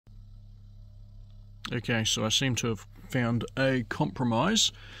Okay, so I seem to have found a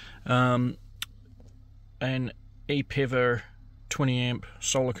compromise. An ePever 20 amp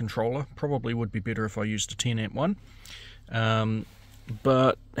solar controller probably would be better if I used a 10 amp one,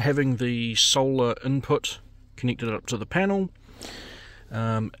 but having the solar input connected up to the panel,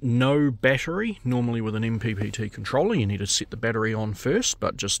 no battery. Normally with an MPPT controller you need to set the battery on first,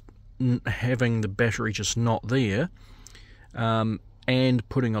 but just having the battery just not there, and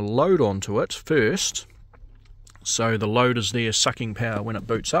putting a load onto it first, so the load is there sucking power when it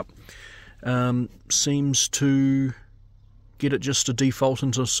boots up, seems to get it just to default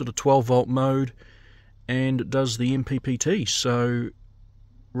into sort of 12 volt mode, and it does the MPPT. So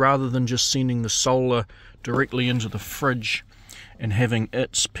rather than just sending the solar directly into the fridge and having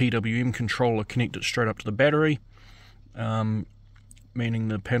its PWM controller connect it straight up to the battery, meaning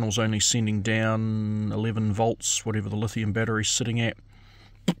the panel's only sending down 11 volts, whatever the lithium battery's sitting at,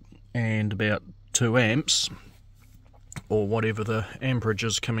 and about 2 amps, or whatever the amperage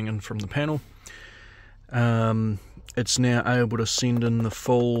is coming in from the panel. It's now able to send in the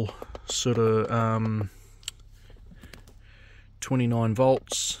full sort of 29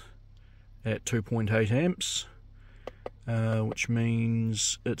 volts at 2.8 amps, which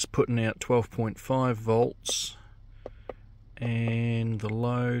means it's putting out 12.5 volts, and the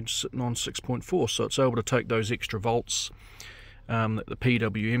load's sitting on 6.4, so it's able to take those extra volts that the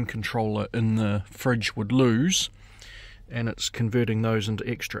PWM controller in the fridge would lose, and it's converting those into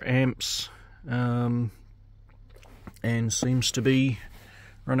extra amps, and seems to be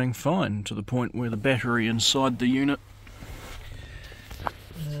running fine, to the point where the battery inside the unit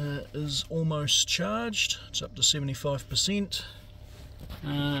is almost charged. It's up to 75%,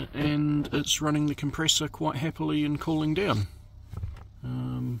 and it's running the compressor quite happily and cooling down.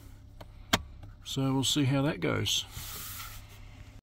 So we'll see how that goes.